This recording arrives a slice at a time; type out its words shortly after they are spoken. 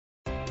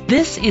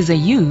This is a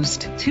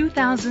used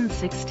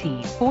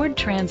 2016 Ford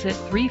Transit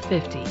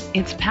 350.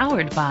 It's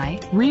powered by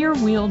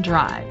rear-wheel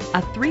drive,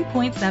 a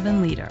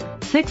 3.7-liter,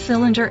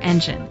 6-cylinder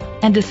engine,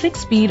 and a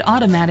 6-speed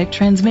automatic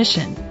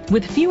transmission.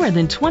 With fewer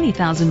than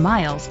 20,000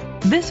 miles,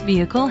 this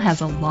vehicle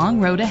has a long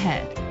road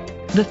ahead.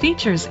 The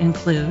features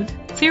include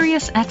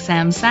Sirius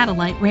XM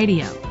satellite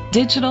radio,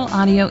 digital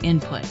audio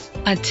input,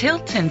 a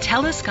tilt and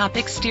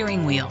telescopic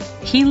steering wheel,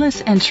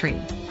 keyless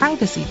entry,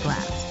 privacy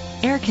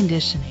glass, air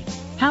conditioning,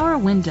 power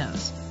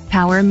windows,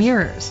 power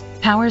mirrors,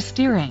 power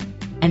steering,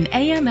 and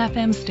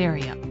AM/FM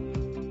stereo.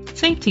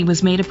 Safety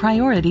was made a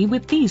priority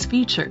with these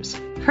features: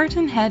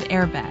 curtain head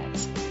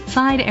airbags,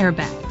 side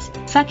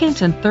airbags, second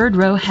and third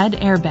row head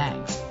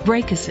airbags,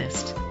 brake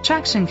assist,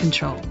 traction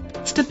control,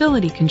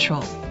 stability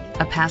control,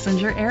 a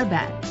passenger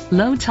airbag,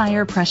 low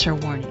tire pressure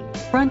warning,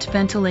 front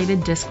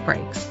ventilated disc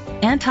brakes,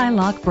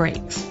 anti-lock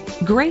brakes.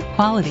 Great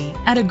quality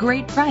at a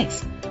great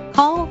price.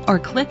 Call or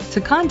click to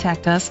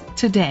contact us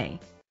today.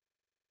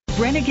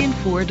 Brenengen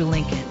Ford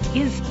Lincoln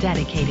is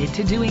dedicated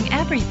to doing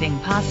everything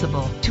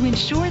possible to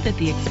ensure that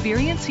the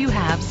experience you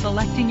have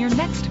selecting your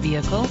next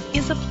vehicle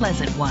is a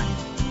pleasant one.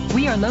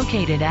 We are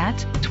located at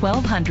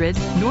 1200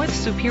 North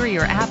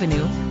Superior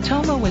Avenue,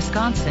 Tomah,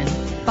 Wisconsin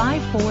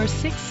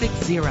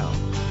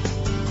 54660.